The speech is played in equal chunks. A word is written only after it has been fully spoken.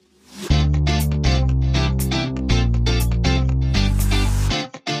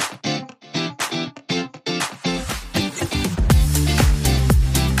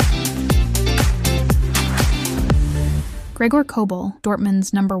Gregor Kobel,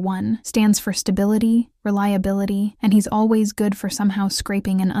 Dortmund's number 1, stands for stability, reliability, and he's always good for somehow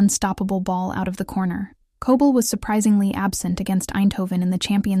scraping an unstoppable ball out of the corner. Kobel was surprisingly absent against Eindhoven in the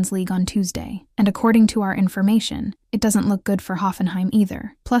Champions League on Tuesday, and according to our information, it doesn't look good for Hoffenheim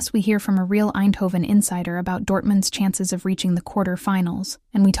either. Plus, we hear from a real Eindhoven insider about Dortmund's chances of reaching the quarter-finals,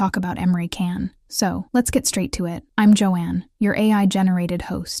 and we talk about Emre Can. So, let's get straight to it. I'm Joanne, your AI-generated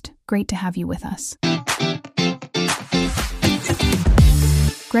host. Great to have you with us.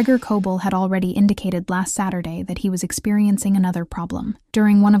 Gregor Kobel had already indicated last Saturday that he was experiencing another problem.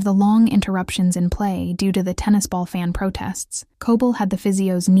 During one of the long interruptions in play due to the tennis ball fan protests, Kobel had the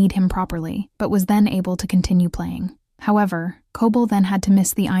physios knead him properly, but was then able to continue playing. However, Kobel then had to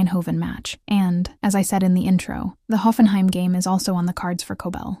miss the Eindhoven match, and, as I said in the intro, the Hoffenheim game is also on the cards for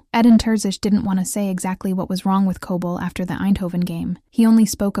Kobel. Edin Terzic didn't want to say exactly what was wrong with Kobel after the Eindhoven game. He only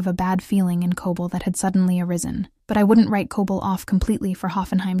spoke of a bad feeling in Kobel that had suddenly arisen. But I wouldn't write Kobel off completely for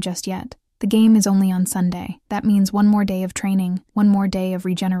Hoffenheim just yet. The game is only on Sunday. That means one more day of training, one more day of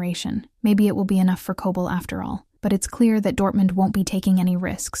regeneration. Maybe it will be enough for Kobel after all. But it's clear that Dortmund won't be taking any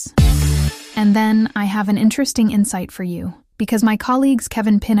risks. And then I have an interesting insight for you, because my colleagues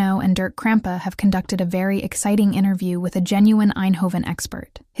Kevin Pinot and Dirk Krampe have conducted a very exciting interview with a genuine Eindhoven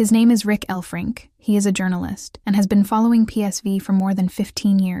expert. His name is Rio Elfrink. He is a journalist and has been following PSV for more than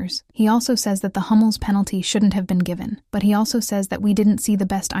 15 years. He also says that the Hummels penalty shouldn't have been given, but he also says that we didn't see the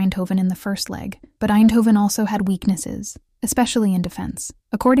best Eindhoven in the first leg. But Eindhoven also had weaknesses, especially in defense.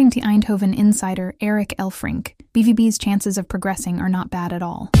 According to Eindhoven insider Rio Elfrink, BVB's chances of progressing are not bad at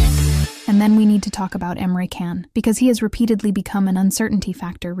all. And then we need to talk about Emre Can, because he has repeatedly become an uncertainty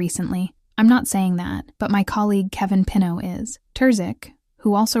factor recently. I'm not saying that, but my colleague Kevin Pinot is. Terzic,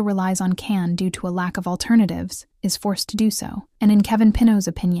 who also relies on Can due to a lack of alternatives, is forced to do so. And in Kevin Pinot's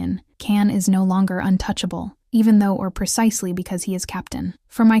opinion, Can is no longer untouchable, even though or precisely because he is captain.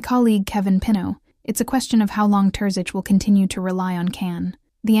 For my colleague Kevin Pinot, it's a question of how long Terzic will continue to rely on Can.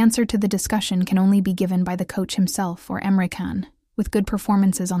 The answer to the discussion can only be given by the coach himself or Emre Can, with good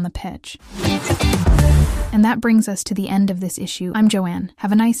performances on the pitch. And that brings us to the end of this issue. I'm Joanne.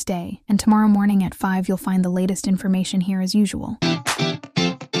 Have a nice day, and tomorrow morning at 5 you'll find the latest information here as usual.